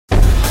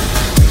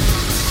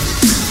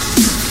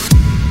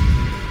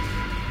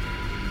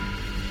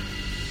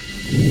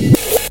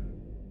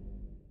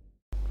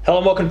Hello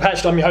and welcome to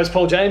Patched. I'm your host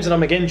Paul James, and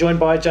I'm again joined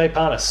by Jay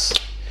Parnas.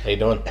 How you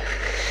doing?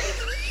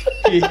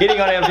 You're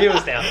hitting on our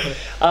viewers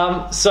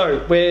now.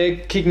 So we're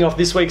kicking off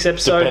this week's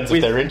episode Depends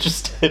if they're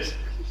interested.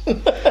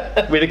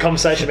 with a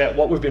conversation about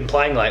what we've been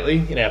playing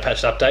lately in our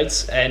patched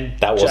updates. And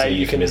That wasn't Jay, a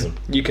euphemism.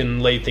 you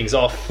can lead things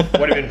off.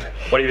 What have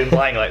you been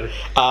playing lately?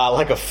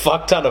 Like a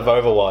fuck ton of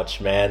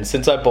Overwatch, man.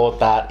 Since I bought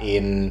that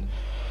in...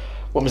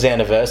 When was the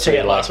anniversary?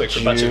 Check out last week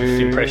for a bunch of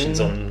June? impressions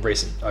on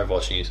recent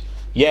Overwatch news.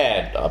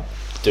 Yeah,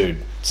 dude,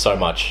 so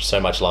much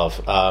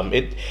love.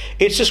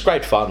 It's just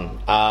great fun.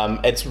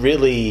 It's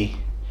really...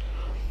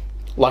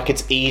 Like,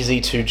 it's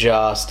easy to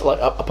just... Like,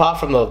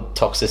 apart from the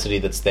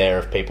toxicity that's there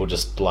of people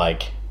just,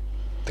 like...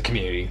 The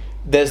community.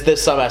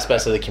 There's some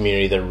aspects of the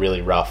community that are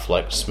really rough,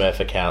 like Smurf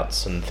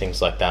accounts and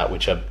things like that,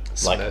 which are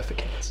like... Smurf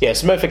accounts. Yeah,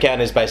 Smurf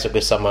account is basically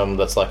someone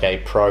that's like a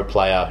pro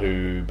player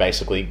who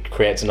basically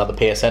creates another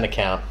PSN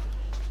account,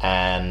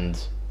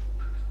 and...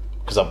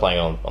 Because I'm playing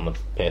on the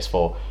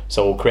PS4.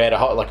 So we'll create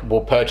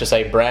we'll purchase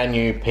a brand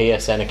new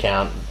PSN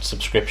account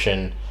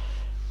subscription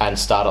and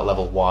start at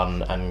level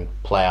 1 and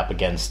play up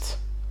against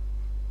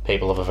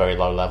people of a very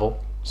low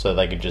level. So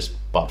they could just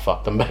butt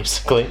fuck them,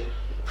 basically.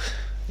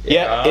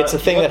 Yeah, it's a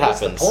thing that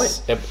happens. What's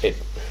the point?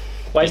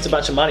 Waste a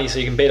bunch of money so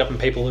you can beat up on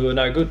people who are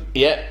no good.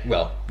 Yeah.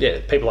 Well,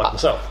 yeah, people like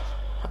myself.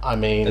 I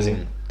mean... As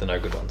in the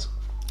no good ones.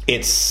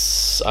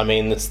 It's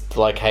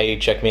like, hey,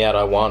 check me out,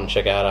 I won.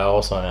 Check out how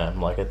awesome I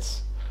am. Like,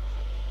 it's...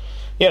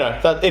 You know,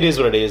 that it is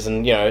what it is.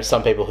 And, you know,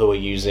 some people who are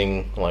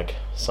using, like,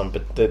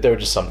 but there are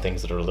just some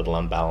things that are a little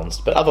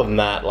unbalanced. But other than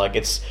that, like,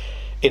 it's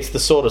the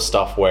sort of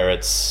stuff where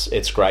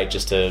it's great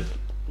just to...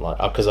 Like,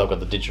 because I've got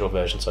the digital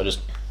version, so I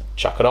just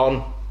chuck it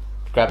on,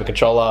 grab a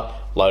controller,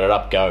 load it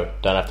up, go.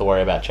 Don't have to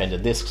worry about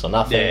changing discs or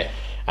nothing. Yeah.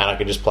 And I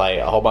can just play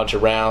a whole bunch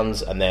of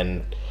rounds and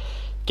then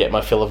get my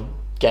fill of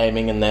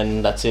gaming, and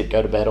then that's it,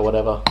 go to bed or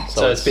whatever.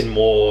 So it's been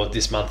more,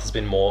 this month has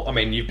been more, I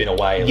mean, you've been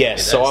away.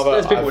 Yes, so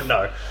as people would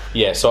know.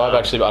 Yeah, so I've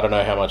actually, I don't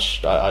know how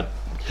much...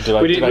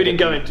 We didn't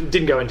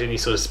go into any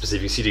sort of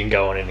specifics. You didn't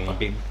go on any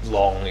big,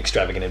 long,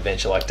 extravagant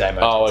adventure like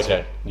Damo. Oh,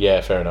 okay. Yeah,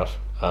 fair enough.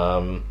 It's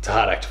a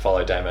hard act to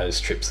follow Damo's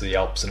trips to the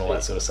Alps and all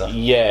that sort of stuff.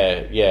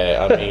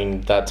 Yeah. I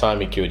mean, that time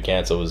he cured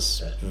cancer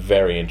was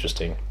very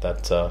interesting.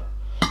 That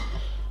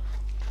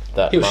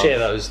He'll monk. share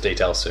those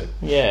details soon.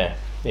 Yeah,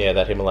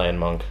 that Himalayan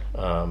monk.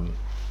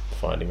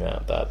 Finding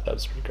that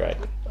was pretty great.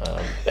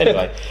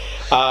 Anyway,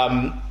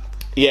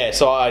 yeah.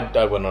 So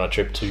I went on a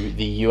trip to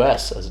the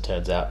US, as it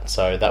turns out.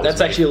 So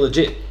that's actually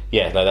legit.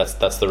 Yeah, no,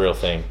 that's the real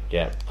thing.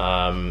 Yeah,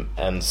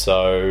 and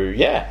so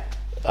yeah,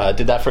 I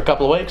did that for a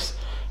couple of weeks.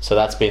 So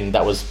that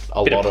was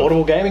a Bit lot of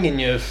portable gaming in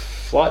your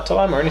flight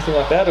time or anything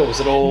like that, or was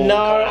it all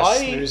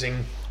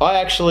snoozing?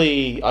 I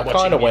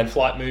kind of went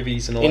flight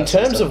movies and all in that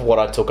sort terms stuff? of what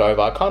I took over.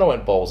 I kind of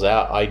went balls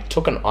out. I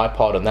took an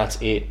iPod and that's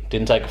it.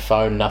 Didn't take a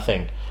phone,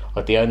 nothing.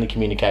 Like the only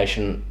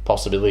communication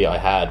possibility I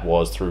had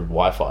was through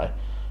Wi-Fi,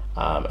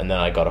 and then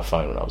I got a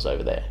phone when I was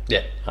over there.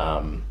 Yeah.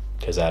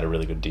 Because I had a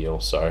really good deal.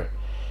 So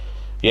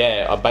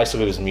yeah, I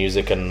basically was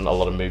music and a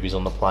lot of movies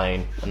on the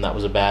plane, and that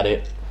was about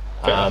it.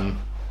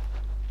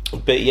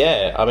 But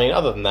yeah, I mean,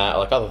 other than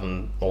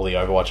all the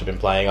Overwatch I've been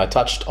playing, I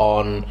touched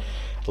on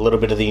a little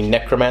bit of the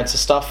Necromancer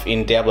stuff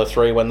in Diablo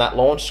 3 when that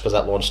launched, because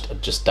that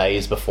launched just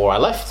days before I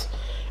left.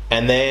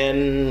 And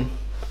then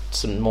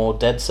some more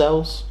Dead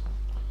Cells.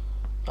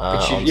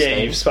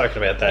 You've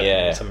spoken about that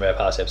in some of our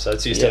past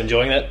episodes. So you're still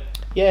enjoying that?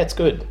 Yeah, it's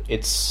good.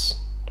 It's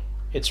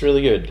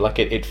really good. Like,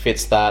 it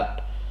fits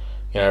that,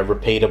 you know,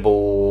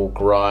 repeatable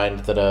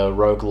grind that a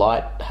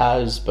roguelite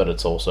has, but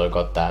it's also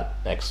got that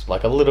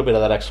a little bit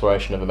of that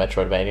exploration of a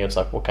Metroidvania. It's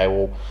like, okay,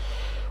 well,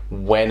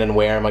 when and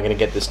where am I going to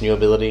get this new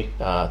ability?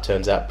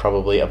 Turns out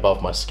probably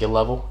above my skill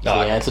level is the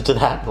answer to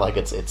that. Like,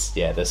 it's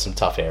there's some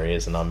tough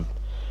areas, and I'm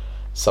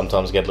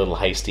sometimes get a little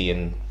hasty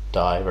and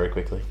die very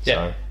quickly. Yeah.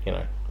 So, you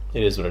know,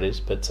 it is what it is.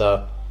 But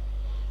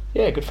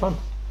yeah, good fun.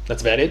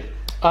 That's about it?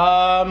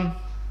 Trying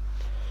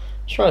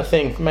to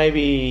think,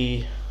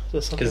 maybe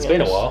there's something Because it's been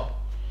a else. while.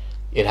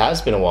 It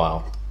has been a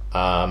while.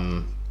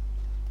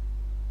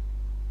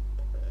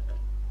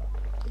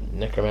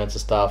 Necromancer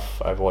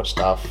stuff, Overwatch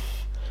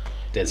stuff,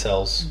 Dead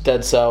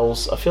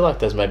Cells. I feel like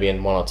there's maybe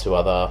in one or two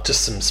other...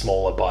 Just some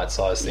smaller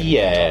bite-sized things.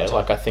 Yeah,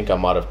 like I think I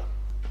might have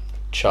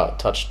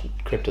touched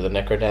Crypt of the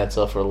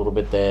Necrodancer for a little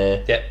bit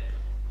there. Yep.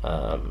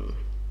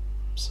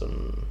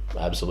 Some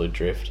Absolute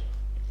Drift.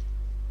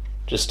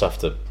 Just stuff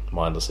to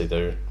mindlessly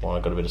do when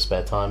I've got a bit of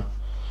spare time.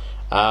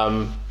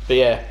 But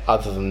yeah,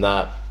 other than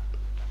that,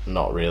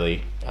 not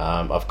really.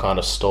 I've kind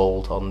of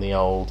stalled on the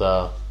old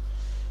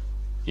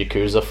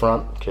Yakuza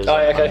front, because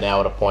I'm now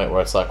at a point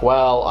where it's like,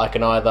 well, I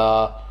can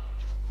either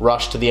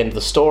rush to the end of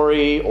the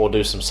story or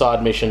do some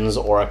side missions,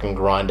 or I can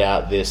grind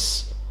out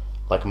this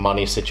like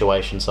money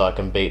situation so I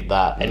can beat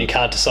that. And you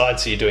can't decide,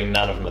 so you're doing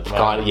none of them at the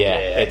moment.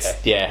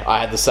 I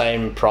had the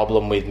same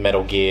problem with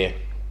Metal Gear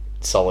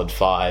Solid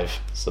 5,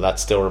 so that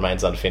still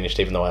remains unfinished,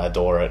 even though I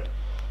adore it,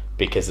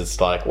 because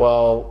it's like,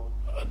 well,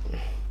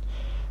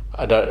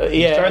 I don't...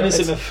 Yeah, throwing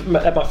this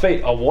at my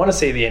feet. I want to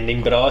see the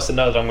ending, but I also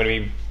know that I'm going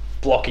to be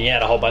blocking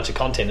out a whole bunch of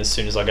content as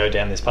soon as I go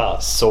down this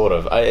path. Sort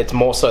of. It's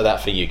more so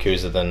that for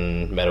Yakuza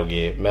than Metal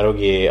Gear. Metal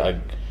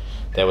Gear,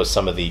 there was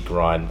some of the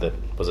grind that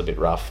was a bit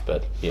rough,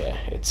 but yeah,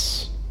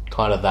 it's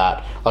kind of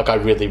that. Like, I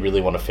really,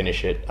 really want to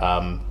finish it,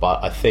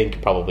 but I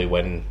think probably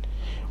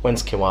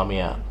when's Kiwami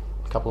out?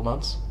 A couple of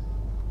months?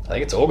 I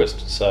think it's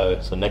August,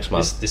 so next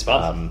month. This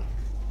month.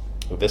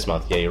 This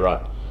month, yeah, you're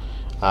right.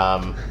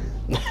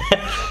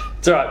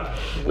 It's alright.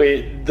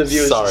 The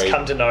viewers just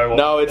come to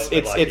know. It's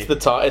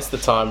the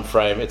time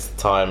frame. It's the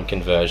time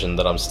conversion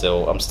that I'm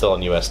still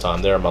on US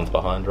time. They're a month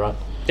behind, right?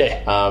 Yeah.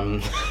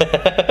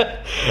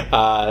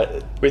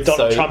 With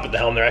Donald Trump at the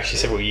helm, they're actually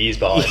several years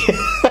behind.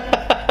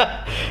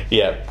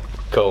 Yeah,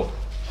 cool.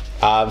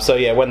 So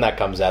yeah, when that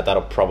comes out,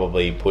 that'll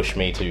probably push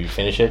me to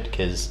finish it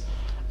because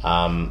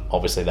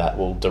obviously that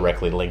will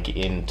directly link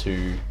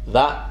into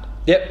that.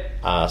 Yep.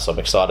 So I'm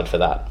excited for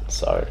that.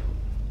 So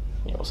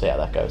yeah, we'll see how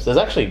that goes. There's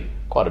actually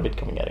quite a bit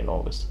coming out in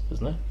August,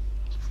 isn't there?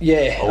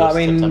 Yeah, August, I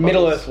mean, September,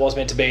 Middle-earth was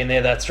meant to be in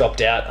there. That's dropped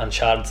out.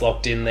 Uncharted's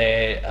locked in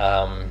there.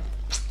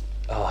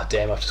 Oh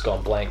damn! I've just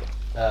gone blank.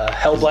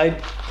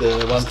 Hellblade,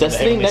 the one from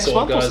Destiny the next Sword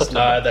month or guys. September?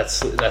 No, that's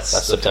the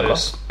September.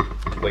 first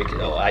week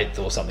or 8th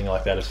or something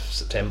like that of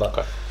September.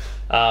 Okay.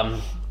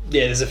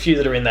 Yeah, there's a few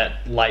that are in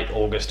that late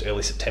August,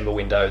 early September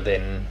window.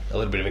 Then a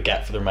little bit of a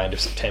gap for the remainder of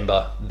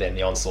September. Then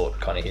the Onslaught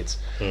kind of hits.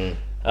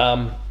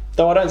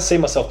 Though I don't see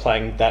myself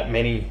playing that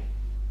many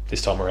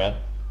this time around.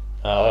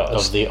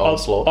 Of the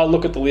Onslaught? I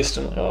look at the list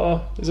and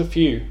there's a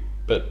few,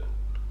 but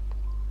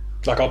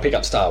like I'll pick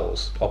up Star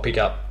Wars, I'll pick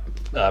up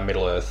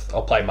Middle-earth,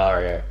 I'll play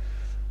Mario,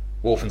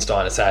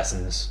 Wolfenstein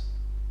Assassins.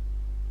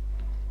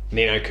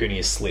 Ni no Kuni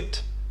is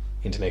slipped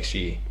into next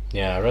year.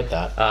 Yeah, I read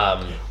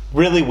that.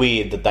 Really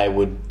weird that they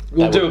would...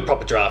 We'll do a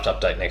proper draft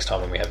update next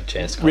time when we have a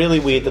chance. Really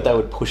weird that they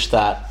would push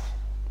that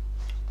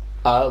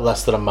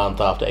less than a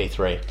month after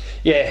E3.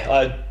 Yeah,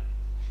 I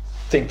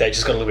think they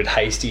just got a little bit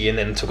hasty and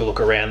then took a look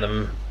around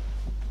them,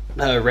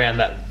 around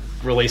that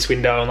release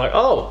window and like,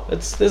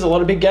 there's a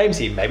lot of big games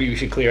here. Maybe we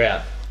should clear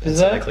out. And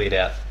so they cleared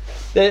out.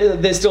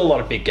 There's still a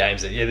lot of big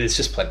games. There's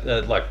just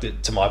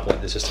to my point,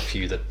 there's just a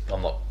few that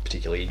I'm not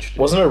particularly interested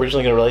in. Wasn't it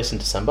originally going to release in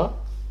December?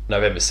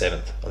 November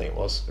 7th, I think it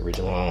was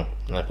originally.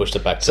 And they pushed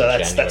it back to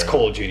January. So that's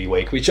Call of Duty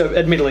week, which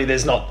admittedly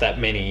there's not that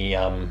many,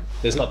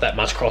 there's not that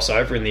much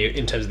crossover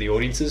in terms of the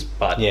audiences.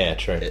 But yeah,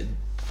 true.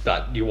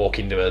 But you walk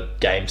into a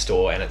game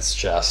store and it's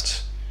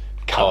just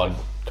COD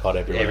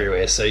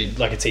everywhere. So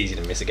it's easy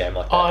to miss a game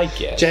like that. I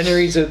guess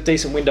January's a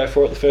decent window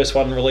for it. The first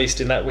one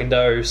released in that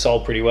window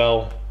sold pretty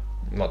well,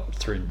 not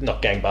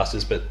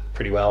gangbusters, but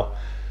pretty well.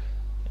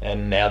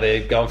 And now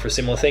they're going for a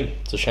similar thing.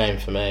 It's a shame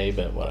for me,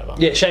 but whatever.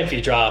 Yeah, shame for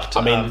your draft.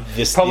 I mean, probably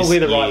this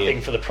the right year, thing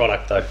for the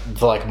product, though.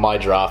 Like, my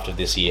draft of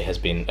this year has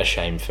been a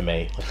shame for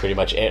me. Like, pretty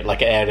much, at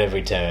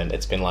every turn,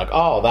 it's been like,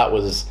 oh, that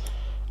was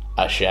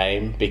a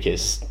shame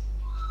because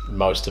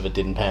most of it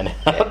didn't pan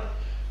out. Yeah.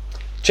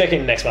 Check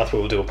in next month.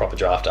 We'll do a proper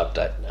draft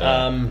update.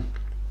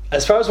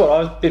 As far as what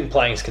I've been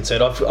playing is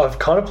concerned, I've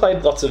kind of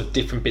played lots of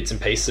different bits and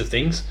pieces of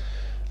things.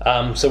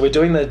 So we're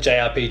doing the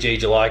JRPG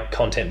July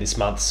content this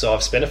month, so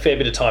I've spent a fair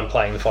bit of time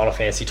playing the Final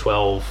Fantasy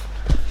XII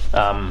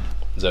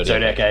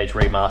Zodiac Age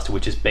remaster,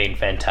 which has been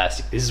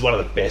fantastic. This is one of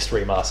the best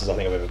remasters I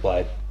think I've ever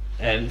played.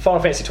 And Final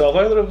Fantasy XII, I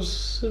thought it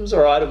was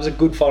alright. It was a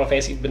good Final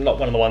Fantasy, but not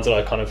one of the ones that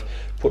I kind of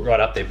put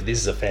right up there. But this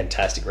is a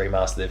fantastic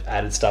remaster. They've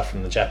added stuff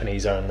from the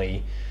Japanese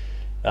only.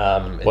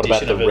 What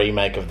about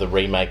the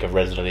remake of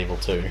Resident Evil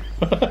 2?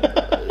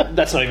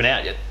 That's not even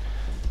out yet.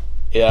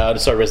 Yeah,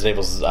 sorry, Resident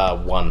Evil's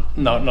 1.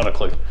 No, not a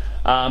clue.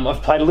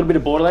 I've played a little bit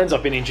of Borderlands.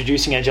 I've been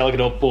introducing Angelica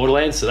to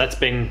Borderlands, so that's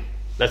been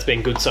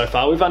good so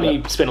far. We've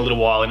only spent a little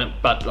while in it,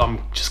 but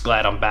I'm just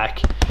glad I'm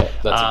back.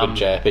 That's a good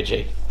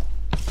JRPG.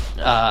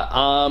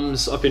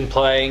 ARMS, I've been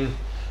playing.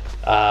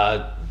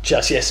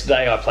 Just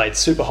yesterday, I played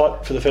Super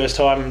Hot for the first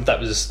time. That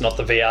was not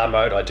the VR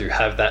mode. I do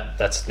have that.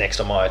 That's next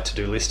on my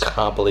to-do list.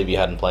 Can't believe you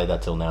hadn't played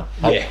that till now.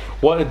 Yeah.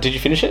 What did you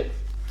finish it?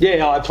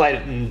 Yeah, I played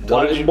it in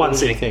one sitting. What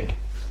did you think?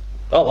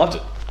 I loved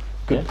it.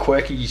 Good,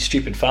 quirky,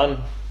 stupid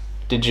fun.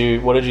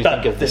 What did you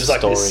think of this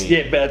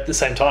story? But at the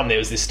same time, there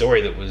was this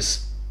story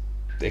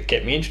that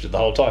kept me interested the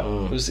whole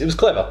time. It was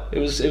clever. It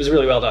was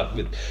really well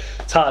done.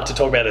 It's hard to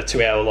talk about a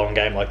 2-hour long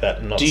game like that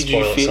and not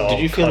spoil it. Did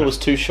you feel it was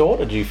too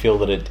short, or did you feel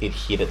that it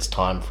hit its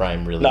time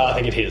frame really? No, I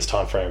think it hit its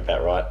time frame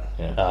about right.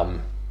 Yeah.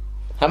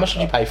 How much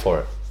did you pay for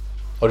it,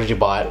 or did you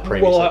buy it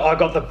previously? Well, I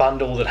got the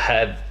bundle that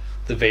had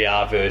the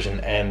VR version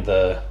and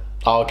the.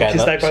 Oh, okay.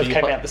 Because they both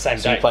came out the same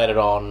day. So you played it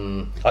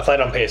on... I played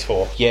it on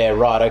PS4. Yeah,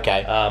 right,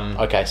 okay.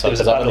 Okay, so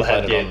because I've only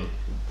played it on...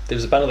 There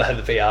was a bundle that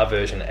had the VR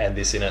version and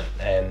this in it,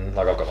 and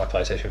I've got my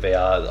PlayStation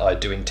VR. I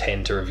do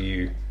intend to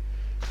review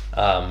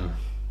the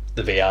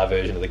VR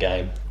version of the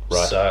game.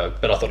 Right. So,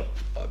 but I thought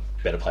I'd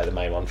better play the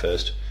main one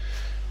first.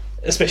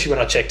 Especially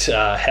when I checked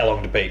how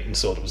long to beat and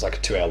saw it was like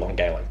a 2-hour long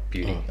game. Like,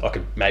 beauty. I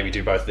could maybe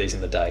do both of these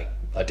in the day.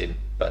 I didn't,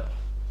 but...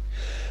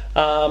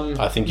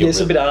 I think you'll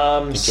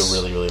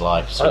really, really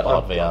like Super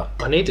Hot VR.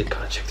 I need to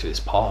kind of check through this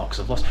pile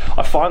because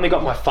I finally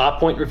got my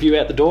Farpoint review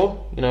out the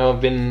door. I've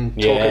been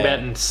talking about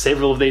in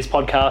several of these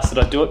podcasts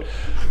that I do it.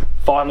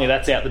 finally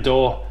that's out the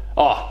door.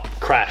 Oh,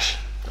 Crash.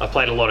 I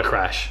played a lot of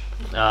Crash.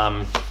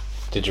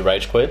 Did you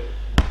rage quit?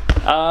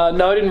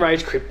 No, I didn't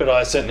rage quit, but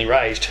I certainly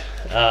raged.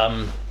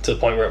 To the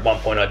point where at one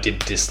point I did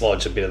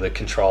dislodge a bit of the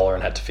controller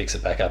and had to fix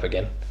it back up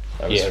again.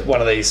 It was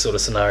one of these sort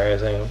of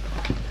scenarios.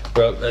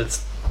 Well,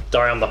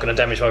 I'm not going to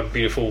damage my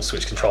beautiful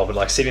Switch controller, but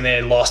like sitting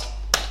there lost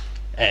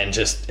and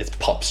just it's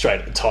popped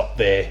straight at the top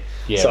there.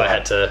 Yeah, so right. I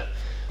had to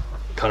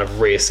kind of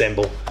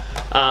reassemble.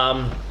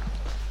 But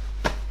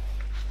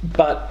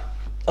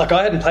like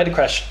I hadn't played a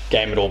Crash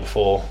game at all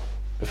before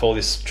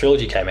this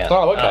trilogy came out.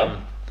 Oh, okay.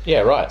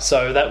 Yeah, right.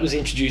 So that was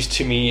introduced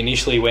to me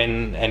initially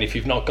and if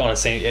you've not gone and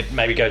seen it,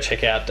 maybe go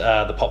check out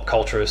the Pop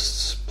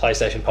Culturists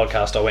PlayStation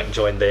podcast. I went and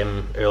joined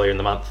them earlier in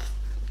the month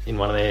in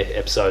one of their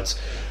episodes,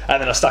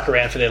 and then I stuck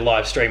around for their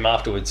live stream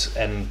afterwards,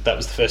 and that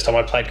was the first time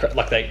I played.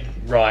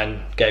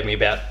 Ryan gave me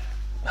about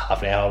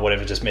half an hour or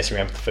whatever, just messing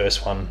around with the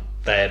first one.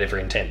 They had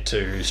every intent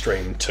to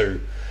stream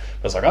 2.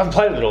 I was like, I haven't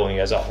played it at all, and he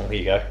goes, oh, well, here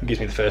you go. He gives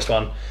me the first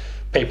one.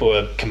 People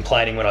were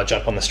complaining when I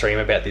jump on the stream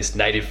about this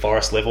native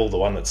forest level, the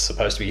one that's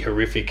supposed to be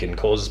horrific and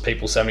causes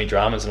people so many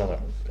dramas. And I was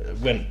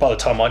like, by the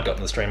time I'd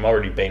gotten the stream, I'd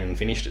already been and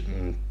finished it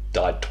and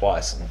died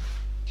twice. And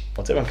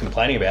what's everyone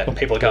complaining about? And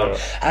people are going,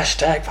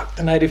 hashtag fuck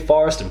the native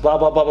forest and blah,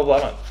 blah, blah, blah, blah.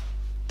 I'm like,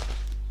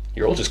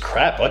 you're all just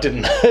crap. I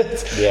didn't.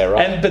 Yeah,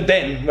 right. But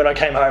then when I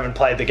came home and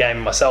played the game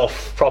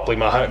myself properly,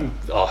 I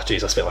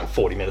spent like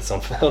 40 minutes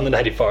on the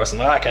native forest.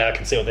 And I'm like, okay, I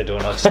can see what they're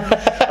doing.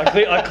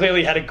 I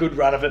clearly had a good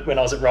run of it when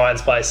I was at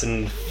Ryan's place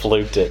and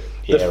fluked it.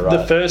 Yeah, right.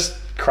 The first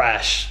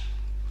Crash,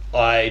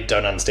 I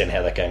don't understand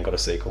how that game got a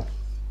sequel.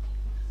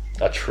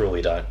 I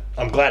truly don't.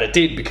 I'm glad it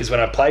did, because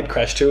when I played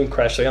Crash 2 and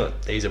Crash 3,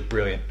 these are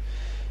brilliant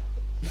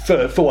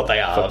for what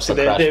they are. For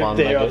the Crash one,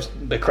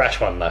 the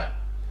Crash one, no.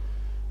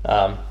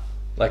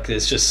 Like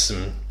there's just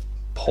some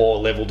poor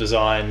level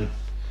design.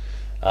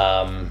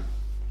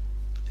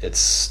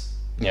 It's,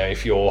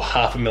 if you're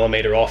half a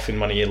millimeter off in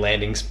one of your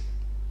landings,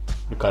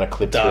 you kind of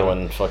clip through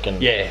and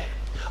fucking... Yeah.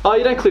 Oh,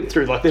 you don't clip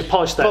through. Like they've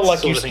polished that like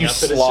sort of thing you up.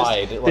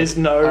 Slide. But there's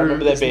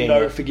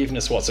no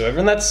forgiveness whatsoever,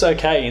 and that's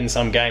okay in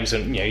some games.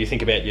 And you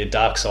think about your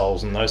Dark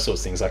Souls and those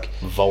sorts of things, like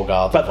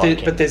Volgar.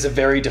 But there's a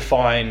very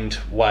defined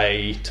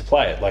way to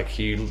play it. Like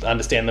you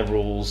understand the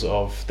rules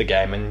of the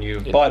game and you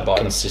abide by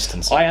them.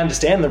 Consistency. I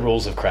understand the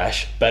rules of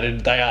Crash,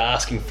 but they are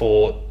asking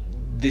for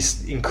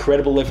this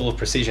incredible level of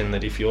precision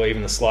that if you're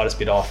even the slightest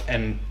bit off,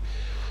 and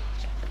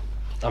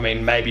I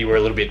mean maybe we're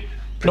a little bit.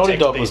 Naughty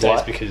Dog was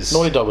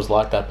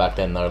like that back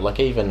then, though. Like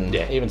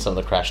even some of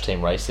the Crash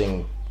Team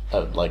Racing,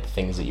 like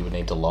things that you would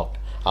need to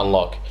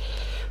unlock.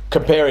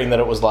 Comparing that,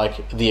 it was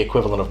like the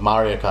equivalent of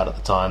Mario Kart at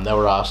the time. They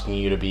were asking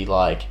you to be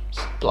like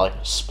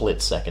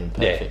split second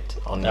perfect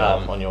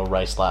on your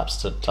race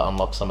laps to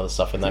unlock some of the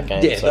stuff in that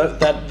game. Yeah, so.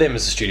 Them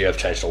as a studio have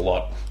changed a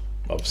lot,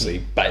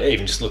 obviously. But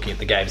even just looking at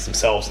the games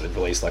themselves that they've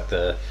released, like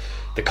the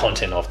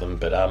content of them,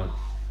 but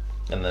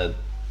and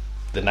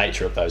the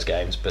nature of those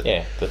games, but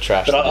yeah, the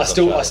trash. But I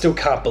still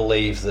can't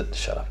believe that.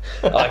 Shut up!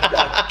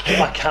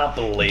 I can't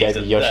believe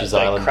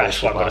that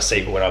Crash one got a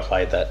sequel when I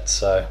played that.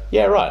 So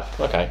yeah, right,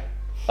 okay.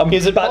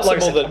 Is it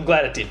possible I'm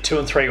glad it did. 2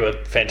 and 3 were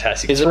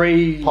fantastic. Is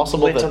 3 it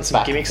possible that on some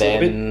back gimmicks then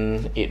a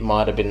little bit? It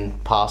might have been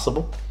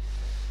passable?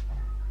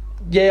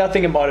 Yeah, I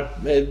think it might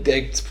have.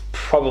 It's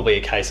probably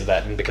a case of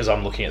that, and because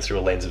I'm looking at it through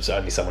a lens of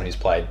only someone who's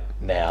played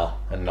now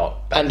and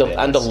not back then.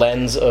 And a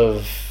lens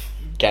of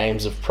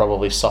games have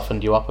probably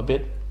softened you up a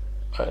bit.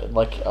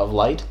 Like of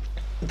late,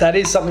 that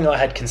is something I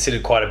had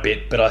considered quite a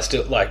bit, but I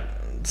still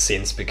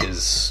since,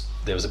 because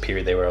there was a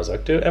period there where I was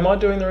like, am I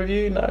doing the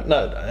review? No,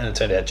 and it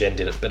turned out Jen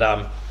did it. But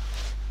I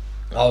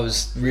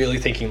was really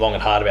thinking long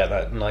and hard about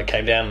that, and I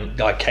came down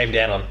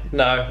on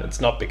no, it's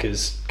not,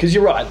 because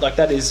you're right. Like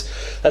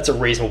that's a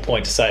reasonable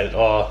point to say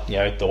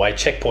that the way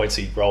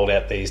checkpoints are rolled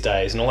out these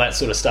days and all that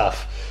sort of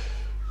stuff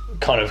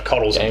kind of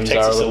coddles games and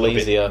protects are us a little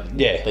easier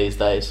these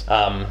days.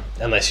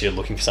 Unless you're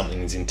looking for something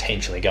that's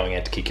intentionally going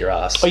out to kick your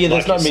ass. Oh yeah,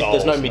 there's no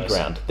mid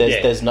ground.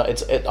 There's no.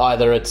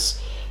 Either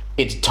it's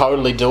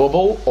totally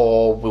doable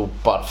or we'll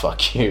butt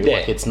fuck you. Yeah.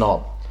 Like it's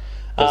not.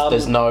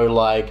 There's no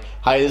like,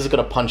 hey, this is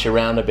gonna punch you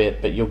around a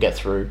bit, but you'll get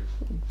through.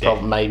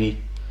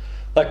 Maybe.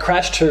 Like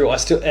Crash 2,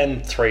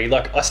 and 3,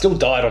 like I still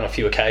died on a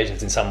few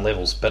occasions in some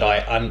levels, but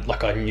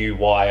I knew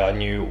why. I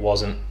knew it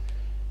wasn't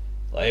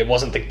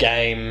the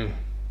game.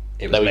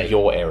 They were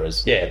your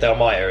errors. Yeah, they were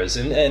my errors.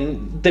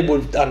 And there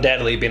would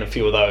undoubtedly have been a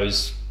few of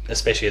those,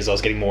 especially as I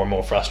was getting more and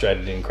more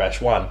frustrated in Crash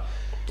 1.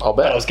 I'll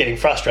bet. But I was getting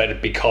frustrated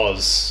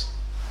because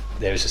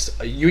there was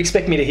just... You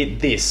expect me to hit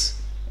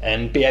this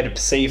and be able to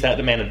perceive that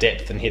amount of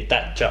depth and hit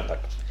that jump.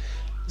 Like,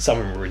 some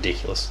of them were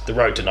ridiculous. The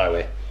Road to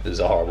Nowhere is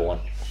a horrible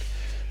one.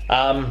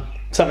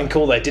 Something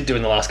cool they did do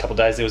in the last couple of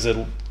days, there was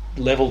a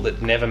level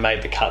that never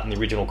made the cut in the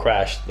original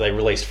Crash. They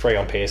released free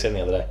on PSN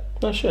the other day.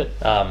 Oh shit!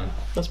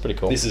 That's pretty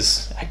cool. This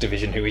is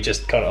Activision, who we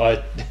just kind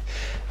of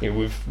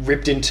we've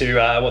ripped into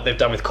what they've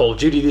done with Call of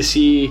Duty this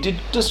year. Did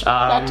just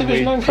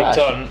Activision own Crash?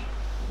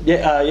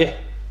 Yeah.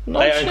 No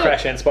they shit. own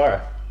Crash and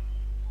Spyro.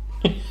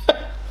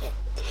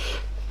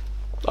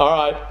 All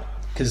right,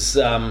 because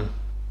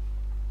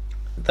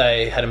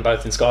they had them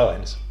both in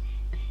Skylanders.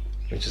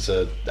 which is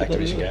a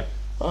Activision game.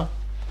 Oh.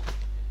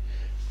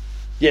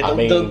 Yeah,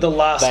 the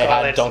last they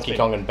Skylanders had Donkey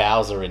Kong and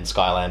Bowser in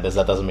Skylanders.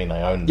 That doesn't mean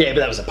they own them. Yeah,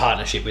 but that was a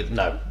partnership with...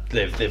 No,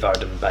 they've owned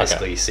them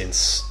basically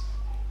since...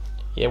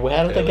 Yeah, well,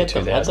 how did they get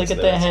them? How did they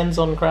get their hands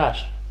on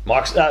Crash?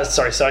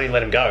 Sony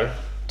let them go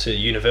to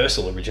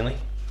Universal originally.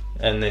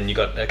 And then you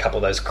got a couple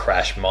of those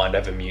Crash, Mind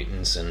Over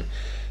Mutants, and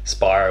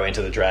Spyro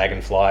Enter the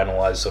Dragonfly, and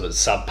all those sort of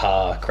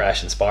subpar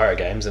Crash and Spyro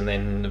games. And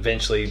then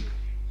eventually,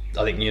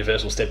 I think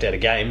Universal stepped out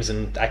of games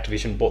and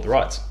Activision bought the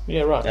rights.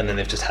 Yeah, right. And then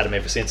they've just had them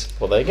ever since.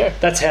 Well, there you go.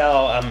 That's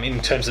how,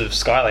 in terms of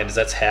Skylanders,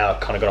 that's how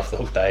kind of got off the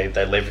hook. They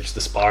leveraged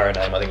the Spyro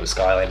name. I think it was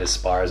Skylanders,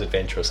 Spyro's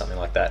Adventure or something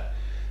like that.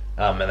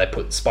 And they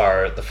put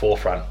Spyro at the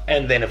forefront.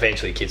 And then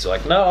eventually kids were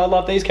like, no, I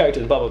love these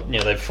characters. Blah, blah. You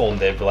know, they've formed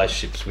their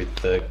relationships with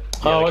the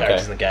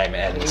characters in the game,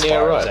 and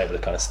Spyro was able to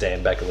kind of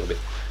stand back a little bit.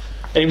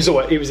 And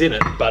he was in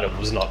it, but it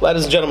was not.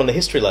 Ladies and gentlemen, the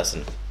history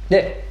lesson.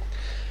 Yeah.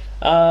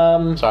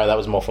 Sorry, that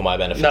was more for my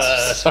benefit.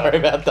 No, sorry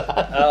about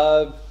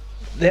that.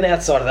 Then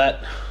outside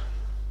of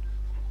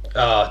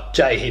that,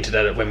 Jay hinted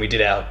at it when we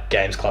did our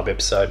Games Club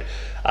episode.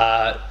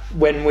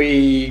 When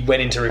we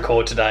went in to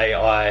record today,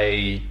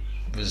 I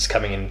was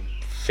coming in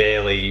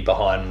fairly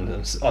behind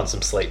on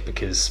some sleep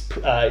because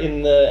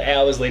in the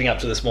hours leading up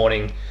to this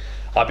morning,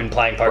 I've been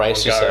playing Pokemon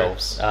Brace Go.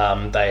 yourselves.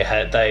 They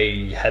had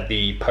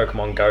the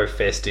Pokemon Go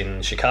Fest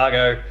in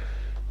Chicago.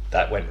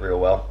 That went real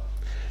well.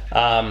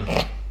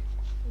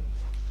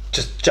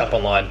 Just jump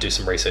online, do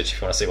some research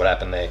if you want to see what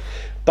happened there.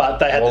 But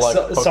they had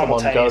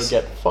simultaneous...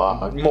 Go get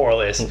fucked. More or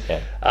less.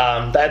 Okay.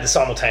 They had the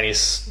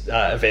simultaneous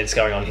events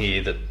going on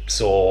here that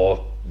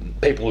saw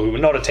people who were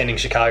not attending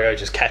Chicago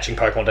just catching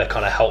Pokemon to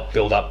kind of help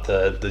build up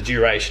the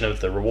duration of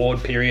the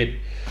reward period.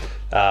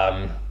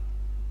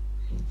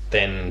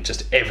 Then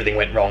just everything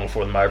went wrong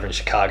for them over in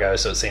Chicago,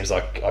 so it seems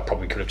like I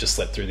probably could have just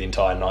slept through the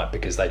entire night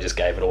because they just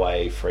gave it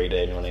away free to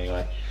anyone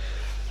anyway.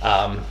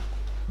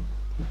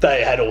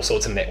 They had all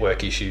sorts of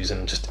network issues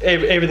and just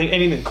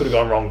anything that could have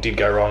gone wrong did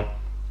go wrong.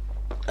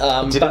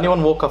 Did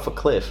anyone walk off a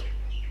cliff?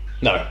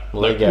 No,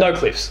 no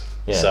cliffs.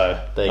 Yeah, so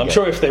I'm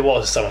sure if there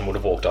was, someone would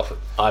have walked off it.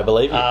 I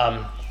believe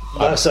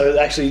you.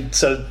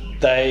 So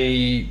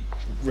they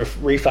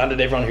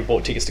refunded everyone who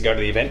bought tickets to go to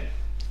the event,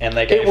 and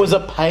they gave it was a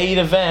paid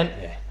event.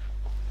 Yeah.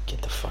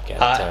 Get the fuck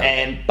out of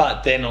town.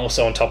 But then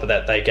also on top of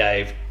that, they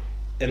gave,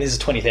 and this is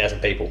 20,000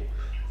 people,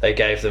 they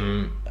gave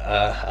them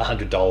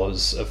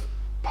 $100 of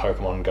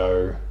Pokemon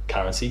Go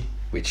currency,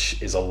 which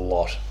is a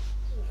lot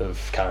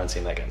of currency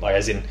in that game. Like,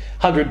 as in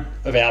 100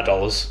 of our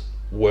dollars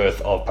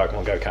worth of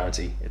Pokemon Go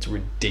currency. It's a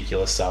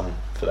ridiculous sum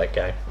for that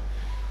game.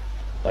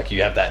 Like,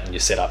 you have that and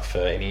you're set up for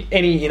any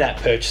in-app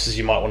purchases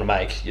you might want to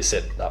make. You're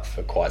set up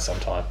for quite some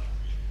time.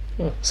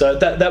 So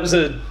that was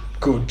a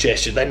good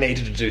gesture. They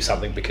needed to do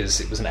something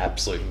because it was an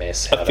absolute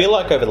mess. I feel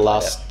like over the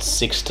last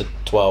 6 to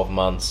 12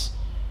 months,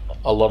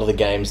 a lot of the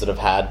games that have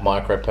had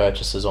micro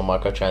purchases or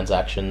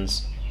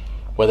microtransactions,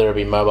 whether it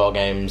be mobile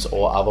games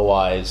or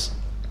otherwise,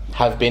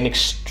 have been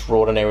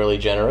extraordinarily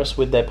generous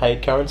with their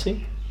paid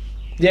currency.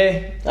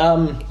 Yeah.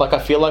 Like, I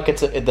feel like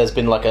there's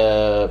been like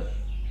a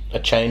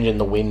change in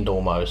the wind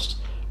almost,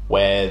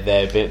 where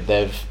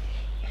they've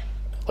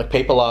like,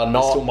 people are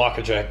not still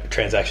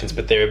microtransactions,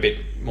 but they're a bit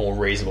more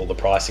reasonable, the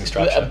pricing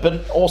structure.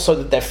 But also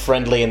that they're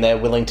friendly and they're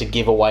willing to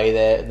give away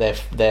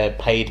their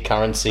paid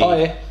currency. Oh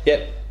yeah,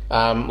 yep.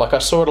 Like, I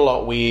saw it a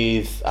lot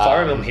with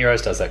Fire Emblem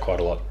Heroes does that quite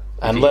a lot.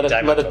 And Let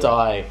It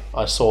Die.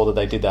 I saw that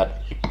they did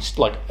that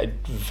like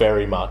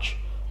very much,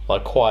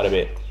 like quite a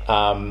bit.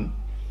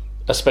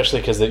 Especially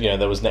because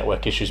there was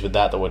network issues with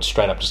that were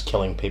straight up just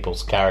killing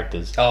people's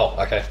characters. Oh,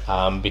 okay.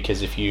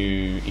 Because if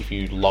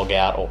you log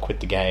out or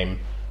quit the game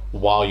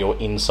while you're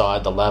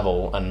inside the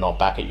level and not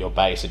back at your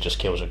base, it just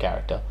kills your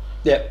character.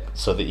 Yep.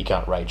 So that you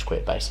can't rage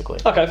quit, basically.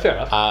 Okay, fair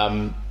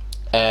enough.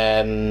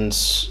 And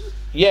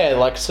yeah,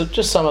 like, so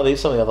just some of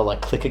the other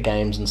like clicker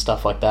games and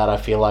stuff like that, I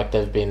feel like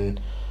they've been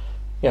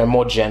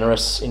more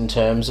generous in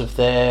terms of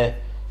their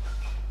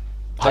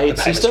paid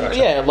system. Structure.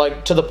 Yeah,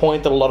 like, to the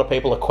point that a lot of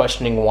people are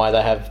questioning why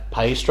they have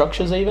pay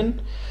structures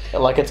even.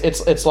 Like,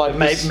 it's like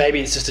maybe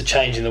it's just a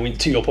change in the wind.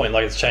 To your point,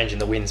 like, it's a change in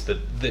the winds, but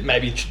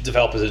maybe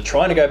developers are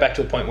trying to go back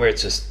to a point where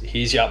it's just,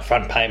 here's your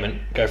upfront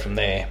payment, go from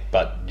there.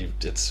 But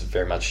it's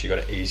very much, you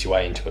got to ease your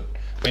way into it.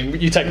 I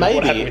mean, you take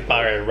what happened with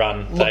Mario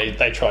Run.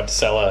 They tried to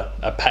sell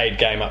a paid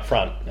game up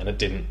front, and it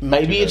didn't.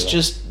 Maybe it's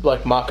just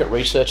like market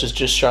research has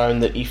just shown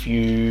that if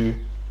you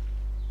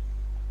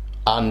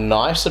are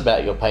nice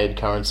about your paid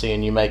currency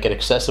and you make it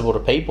accessible to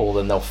people,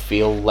 then they'll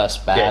feel less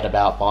bad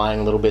about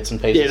buying little bits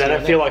and pieces. Yeah, they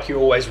don't feel like you're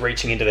always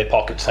reaching into their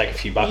pocket to take a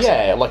few bucks.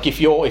 Yeah, like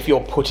if you're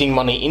putting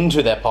money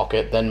into their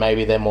pocket, then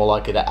maybe they're more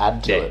likely to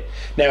add to it.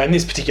 Now, in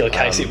this particular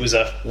case, it was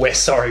we're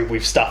sorry,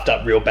 we've stuffed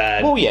up real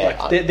bad. Well, yeah.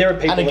 Like, there are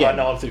people that I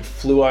know of that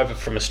flew over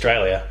from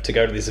Australia to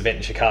go to this event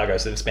in Chicago,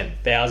 so they've spent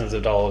thousands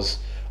of dollars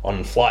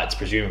on flights,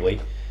 presumably,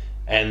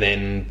 and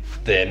then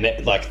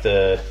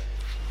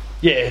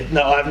yeah,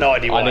 no, I have no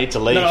idea why. I need to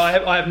leave. No,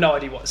 I have no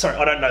idea why. Sorry,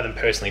 I don't know them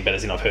personally, but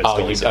as in I've heard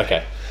stories.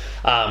 Okay.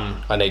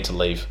 I need to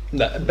leave.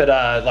 No, but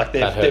like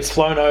they've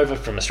flown over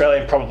from Australia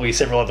and probably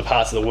several other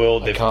parts of the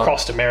world. They've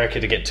crossed America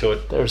to get to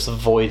it. There's a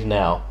void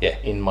now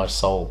in my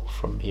soul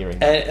from hearing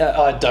that. And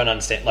I don't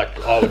understand. Like,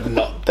 I would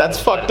not. That's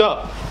fucked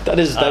up.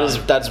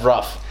 That's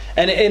rough.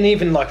 And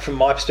even like from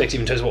my perspective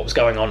in terms of what was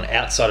going on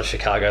outside of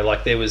Chicago,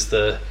 like there was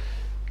the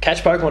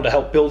catch Pokemon to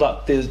help build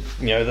up the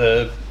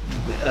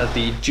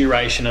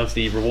duration of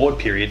the reward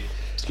period.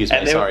 Excuse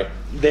me, sorry.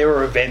 There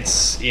were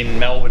events in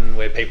Melbourne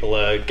where people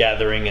are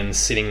gathering and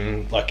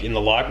sitting like in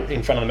the library,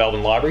 in front of the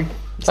Melbourne Library,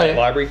 State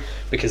Library,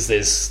 because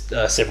there's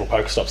several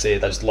Pokestops there.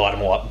 They just light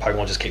them all up and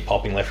Pokemon just keep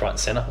popping left, right and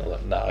centre. I'm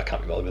like, no, I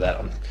can't be bothered with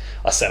that.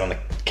 I sat on the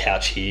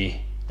couch here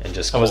and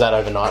just was that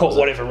overnight? Caught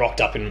whatever rocked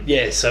up in.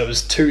 Yeah, so it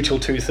was 2 till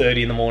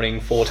 2:30 in the morning,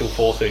 4 till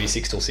 4:30,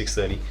 6 till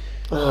 6:30.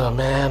 Oh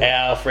man!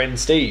 Our friend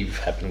Steve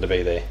happened to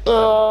be there.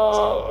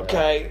 Oh,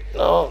 okay.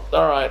 Oh,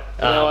 all right.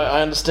 Now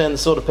I understand the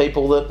sort of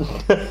people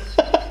that.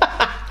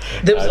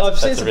 I've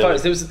seen some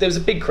photos. There was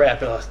a big crowd,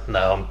 but I was,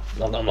 no,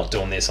 I'm not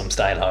doing this. I'm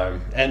staying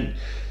home. And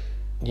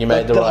you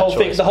made the right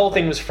choice. The whole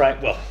thing was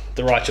framed. Well,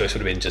 the right choice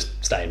would have been just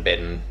stay in bed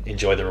and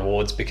enjoy the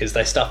rewards because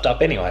they stuffed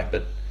up anyway.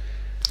 But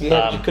you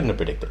couldn't have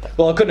predicted that.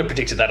 Well, I couldn't have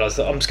predicted that.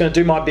 I'm just going to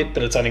do my bit,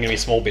 but it's only going to be a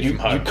small bit from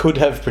home. You could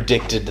have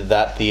predicted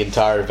that the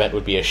entire event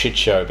would be a shit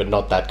show, but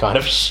not that kind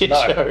of shit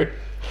show.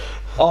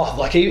 Oh,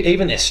 like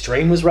even their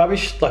stream was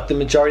rubbish. Like the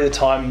majority of the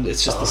time,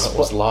 it's just it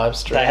was live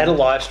stream. They had a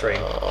live stream.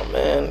 Oh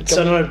man!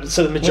 So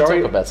the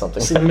majority. Talk about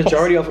something. So the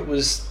majority of it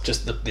was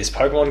just this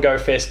Pokemon Go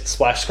Fest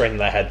splash screen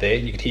that they had there.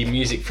 You could hear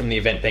music from the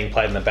event being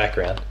played in the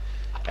background,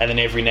 and then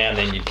every now and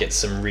then you'd get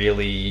some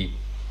really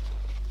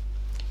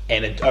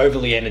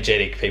overly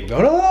energetic people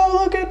going, "Oh,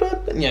 look at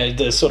it!" You know,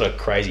 the sort of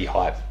crazy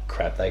hype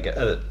crap they get.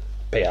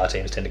 PR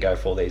teams tend to go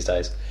for these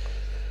days.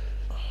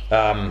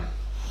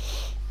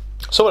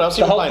 So what else?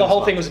 The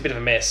whole thing was a bit of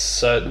a mess.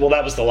 So,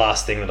 that was the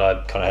last thing that I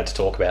kind of had to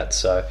talk about.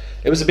 So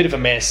it was a bit of a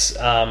mess.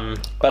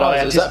 But I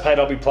anticipate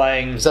I'll be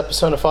playing. Is that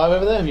Persona 5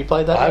 over there? Have you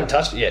played that? I haven't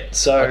touched it yet.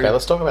 So okay,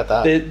 let's talk about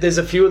that. There's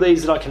a few of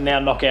these that I can now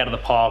knock out of the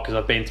pile because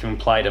I've been through and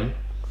played them.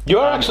 You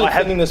are actually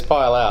thinning this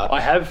pile out. I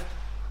have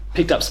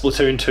picked up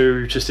Splatoon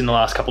 2 just in the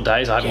last couple of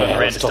days. I haven't gotten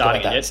around to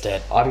starting it yet.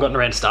 Instead. I haven't gotten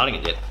around to starting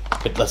it yet.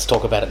 But let's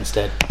talk about it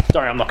instead.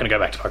 Sorry, I'm not going to go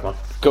back to Pokemon.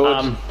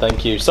 Good.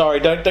 Thank you. Sorry,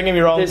 don't get me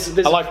wrong.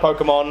 I like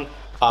Pokemon.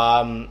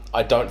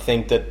 I don't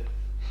think that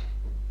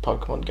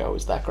Pokemon Go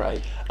is that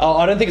great. Oh,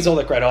 I don't think it's all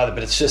that great either,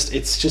 but it's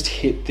just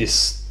hit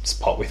this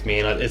spot with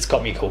me and it's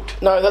got me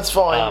cooked. No, that's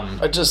fine.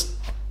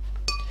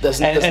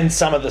 And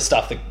some of the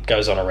stuff that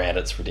goes on around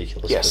it's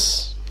ridiculous.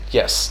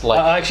 Yes. Like,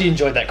 I actually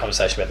enjoyed that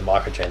conversation about the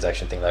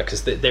microtransaction thing though,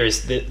 because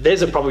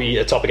there's probably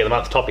a topic of the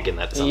month topic in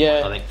that.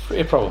 Yeah, I think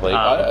it probably.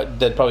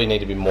 There'd probably need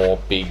to be more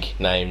big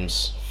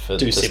names for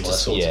do similar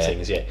sorts of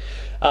things. Yeah.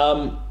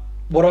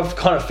 What I've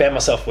kind of found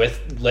myself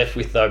left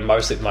with though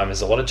mostly at the moment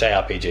is a lot of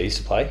JRPGs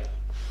to play.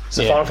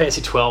 So Final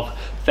Fantasy 12,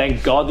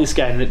 thank God this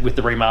game with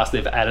the remaster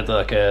they've added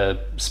like a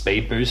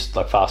speed boost,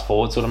 like fast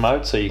forward sort of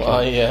mode, so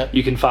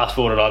you can fast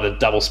forward at either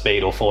double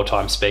speed or 4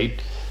 times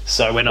speed.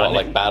 So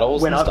like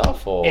battles and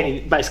stuff, or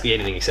basically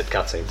anything except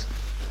cutscenes.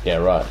 Yeah,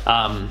 right.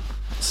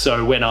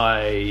 So when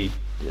I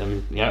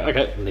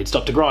okay, I need to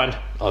stop to grind,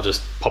 I'll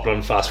just pop it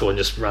on fast forward and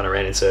just run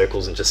around in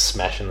circles and just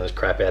smashing the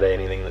crap out of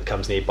anything that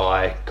comes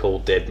nearby. Cool,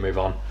 dead, move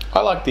on.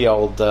 I like the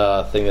old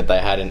thing that they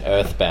had in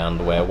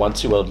Earthbound, where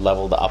once you were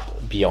leveled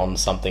up beyond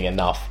something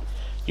enough,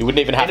 you wouldn't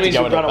even have to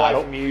go into run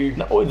battle. Away from you.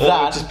 No,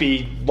 that would just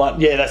be one.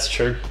 Yeah, that's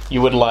true.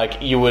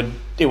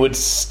 It would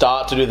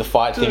start to do the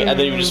fight thing, and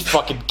then you would just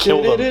fucking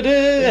kill them.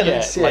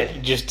 Like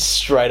you just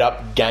straight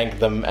up gank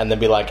them, and then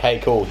be like, "Hey,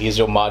 cool, here's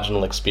your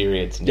marginal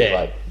experience." And you're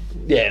like,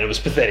 yeah, and it was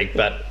pathetic,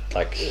 but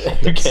like,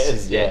 who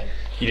cares? Yeah,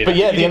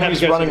 the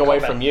enemies running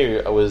away from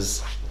you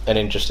was an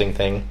interesting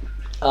thing.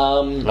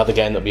 Another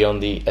game that'll be on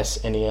the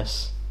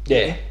SNES.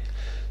 Yeah.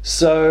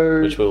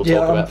 So which we'll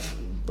talk about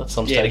at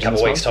some stage in a couple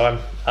of weeks' time.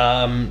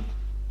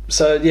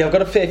 I've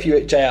got a fair few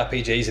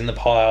JRPGs in the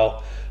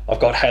pile. I've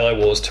got Halo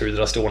Wars 2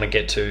 that I still want to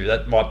get to.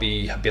 That might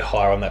be a bit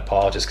higher on that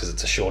pile just because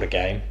it's a shorter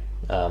game.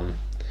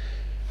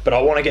 But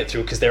I want to get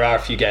through because there are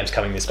a few games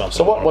coming this month.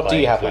 So what do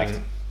you have left?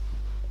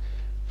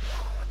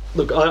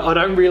 Look, I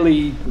don't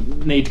really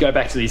need to go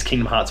back to these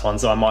Kingdom Hearts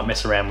ones that I might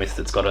mess around with.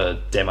 It's got a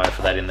demo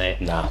for that in there.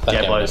 Nah,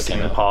 Diablo's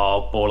sitting in the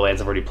pile.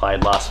 Borderlands I've already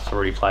played. Last I've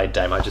already played.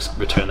 Demo just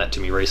returned that to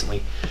me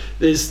recently.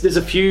 There's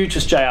a few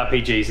just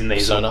JRPGs in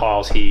these little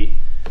piles here.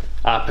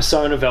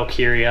 Persona,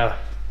 Valkyria,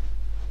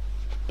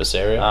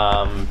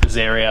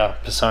 Berseria,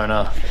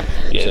 Persona.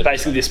 Yeah,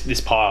 basically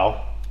this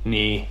pile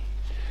near.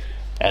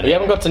 And we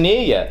haven't got to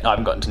Nier yet. I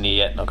haven't gotten to Nier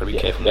yet. I've got to be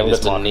careful. We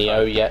haven't got to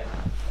Neo yet.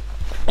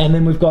 And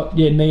then we've got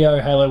Neo,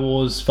 Halo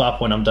Wars,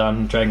 Farpoint I'm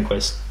done, Dragon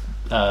Quest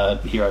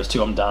Heroes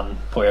 2 I'm done,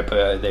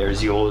 Puyo there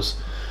is yours.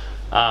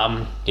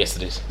 Yes,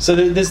 it is. So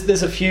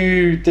there's a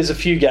few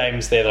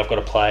games there that I've got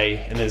to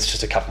play, and there's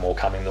just a couple more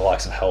coming, the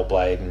likes of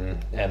Hellblade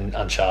and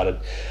Uncharted.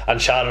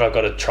 Uncharted I've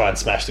got to try and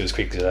smash through as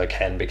quickly as I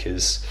can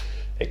because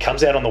it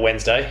comes out on the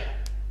Wednesday.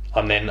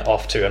 I'm then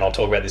off to, and I'll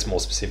talk about this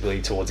more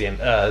specifically towards the end,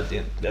 at the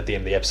end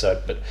of the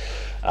episode. But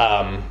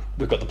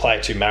We've got the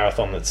Player 2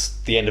 Marathon that's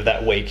the end of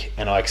that week,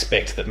 and I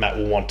expect that Matt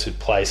will want to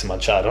play some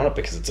Uncharted on it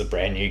because it's a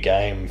brand new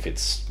game. If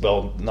it's,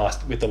 well,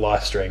 nice with the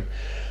live stream.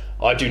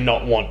 I do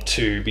not want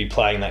to be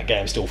playing that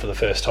game still for the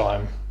first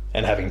time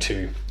and having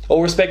to...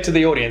 All respect to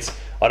the audience,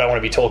 I don't want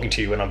to be talking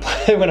to you when I'm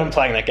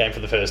playing that game for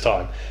the first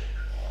time.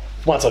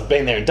 Once I've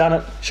been there and done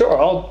it, sure,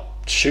 I'll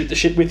shoot the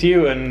shit with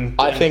you and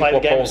I think play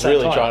what the game Paul's at the same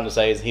really time. trying to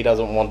say is he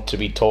doesn't want to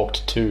be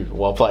talked to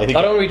while playing the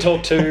I game. don't want to be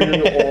talked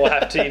to or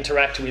have to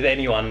interact with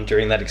anyone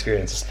during that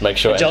experience. Make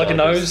sure Angelica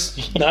Angelica's-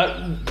 knows,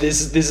 no,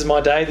 this is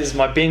my day, this is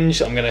my binge,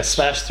 I'm going to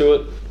smash through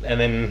it and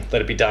then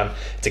let it be done.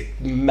 It's a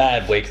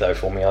mad week though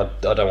for me. I'm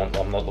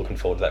not looking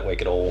forward to that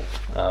week at all.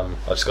 I've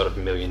just got a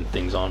million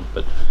things on,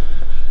 but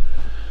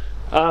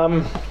a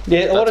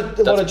lot of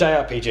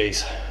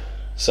JRPGs.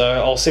 So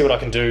I'll see what I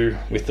can do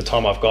with the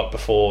time I've got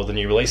before the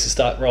new releases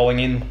start rolling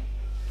in.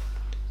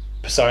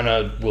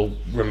 Persona will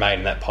remain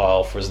in that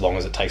pile for as long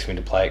as it takes me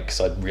to play it,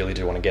 because I really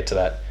do want to get to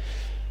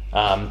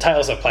that.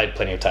 Tales, I've played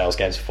plenty of Tales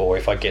games before.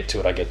 If I get to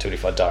it, I get to it.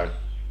 If I don't,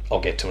 I'll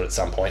get to it at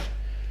some point.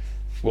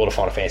 World of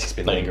Final Fantasy's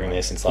been lingering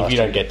there since last If you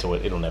year. don't get to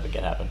it, it'll never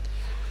get happen.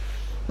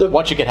 Look,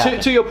 Once you get happen.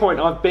 to your point,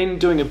 I've been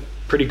doing a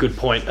pretty good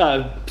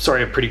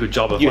pretty good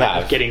job of,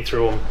 have. of getting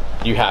through them.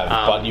 You have,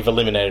 but you've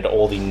eliminated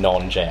all the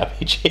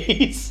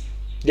non-JRPGs.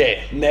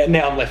 Yeah,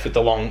 now I'm left with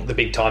the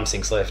big time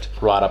sinks left.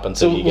 Right up until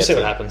So you we'll get see to...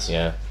 what happens.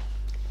 Yeah.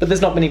 But there's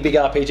not many big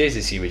RPGs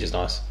this year, which is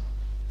nice.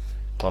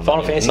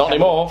 Final Fantasy Not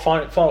anymore.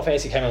 Final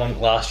Fantasy came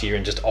along last year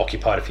and just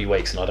occupied a few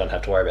weeks, and I don't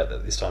have to worry about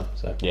that this time.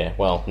 So Yeah,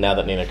 well, now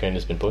that Ni no Kuni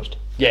has been pushed.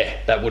 yeah,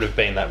 that would have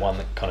been that one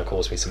that kind of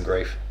caused me some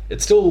grief.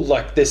 It's still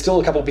there's still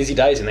a couple of busy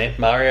days in there.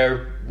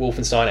 Mario,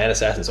 Wolfenstein, and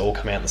Assassins all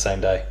come out on the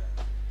same day.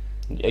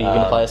 Are you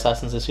going to play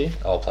Assassins this year?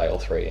 I'll play all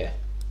three. Yeah.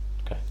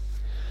 Okay.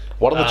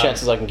 What are the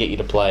chances I can get you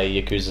to play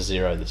Yakuza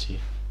 0 this year?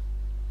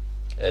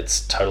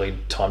 It's totally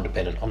time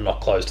dependent. I'm not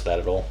close to that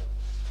at all.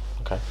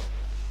 Okay.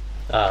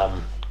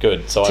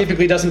 Good. So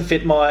Typically doesn't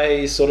fit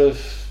my sort of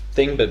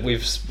thing, but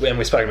we've spoken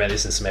about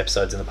this in some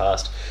episodes in the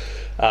past.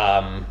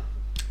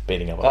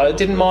 beating up. I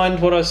didn't mind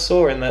what I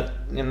saw in the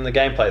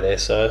gameplay there,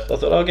 so I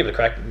thought I'll give it a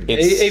crack.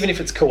 Even if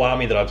it's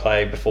Kiwami that I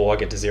play before I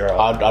get to 0.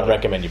 I'd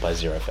recommend you play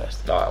 0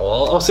 first. All right,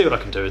 well, I'll see what I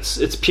can do.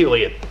 It's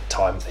purely a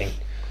time thing.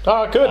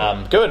 Oh,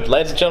 good. Good.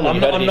 Ladies and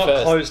gentlemen, I'm not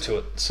first. close to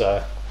it,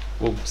 so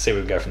we'll see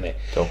where we go from there.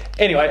 Cool.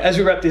 Anyway, as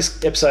we wrap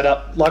this episode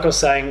up, like I was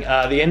saying,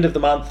 the end of the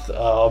month,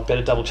 I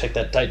better double check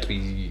that date to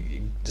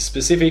be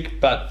specific,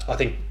 but I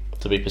think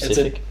To be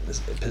Pacific. it's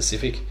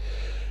Pacific.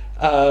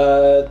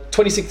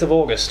 26th of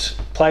August,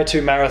 Player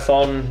 2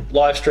 Marathon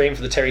live stream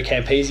for the Terry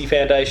Campese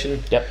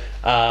Foundation. Yep.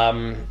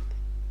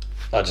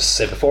 I just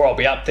said before, I'll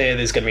be up there.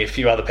 There's going to be a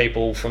few other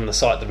people from the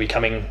site that'll be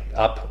coming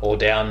up or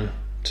down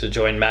to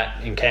join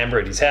Matt in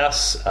Canberra at his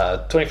house.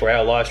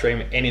 24-hour live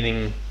stream,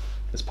 anything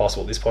is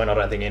possible at this point. I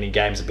don't think any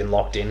games have been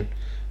locked in.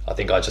 I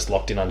think I just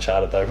locked in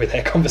Uncharted though with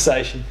our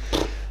conversation.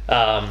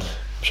 I'm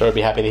sure I'd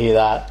be happy to hear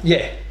that.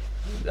 Yeah,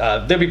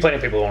 there'll be plenty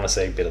of people who want to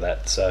see a bit of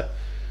that. So,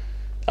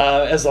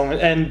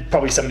 and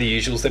probably some of the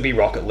usuals. There'll be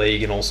Rocket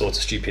League and all sorts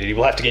of stupidity.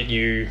 We'll have to get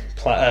you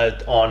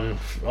on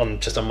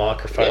just a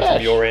microphone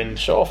from your end.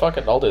 Sure, fuck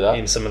it, I'll do that.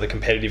 In some of the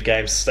competitive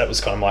games, that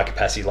was kind of my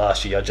capacity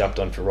last year. I jumped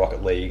on for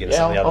Rocket League and Yeah,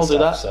 some of the other I'll do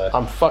that. stuff. So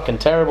I'm fucking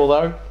terrible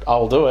though.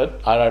 I'll do it.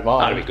 I don't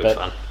mind. that'd be good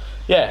fun.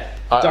 Yeah.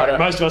 I Sorry, don't-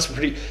 most of us were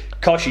pretty.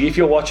 Koshi, if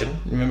you're watching,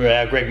 remember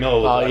how Greg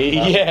Miller was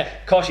yeah.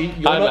 Koshi,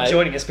 you're Hi, not mate.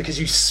 joining us because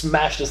you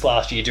smashed us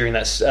last year during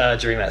that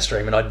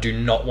stream, and I do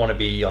not want to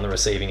be on the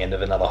receiving end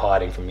of another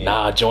hiding from you.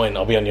 Nah, join.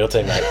 I'll be on your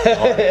team, mate.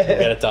 Don't worry, we'll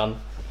get it done.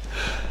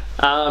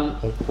 We'll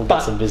get but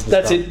some business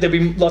that's done. it. There'll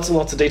be lots and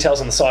lots of details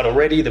on the site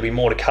already. There'll be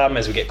more to come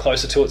as we get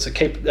closer to it. So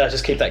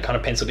just keep that kind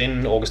of penciled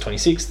in. August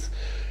 26th.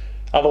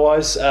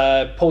 Otherwise,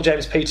 Paul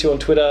James P2 on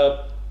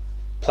Twitter,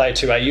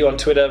 Player2AU on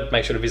Twitter.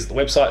 Make sure to visit the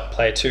website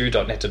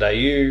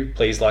player2.net.au.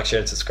 Please like, share,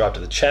 and subscribe to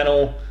the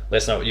channel. Let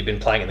us know what you've been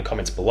playing in the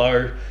comments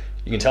below.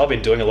 You can tell I've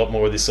been doing a lot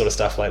more of this sort of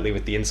stuff lately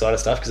with the insider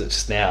stuff because it's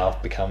just now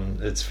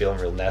it's feeling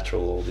real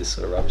natural, all this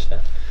sort of rubbish now.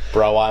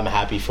 Bro, I'm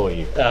happy for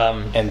you.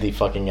 End the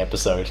fucking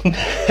episode.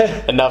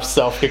 Enough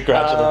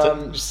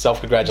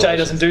self-congratulations. Jay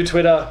doesn't do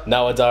Twitter.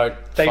 No, I don't.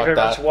 Thank you Fuck very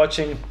that. much for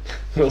watching.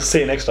 We'll see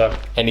you next time.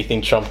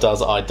 Anything Trump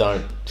does, I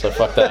don't. So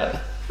fuck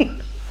that.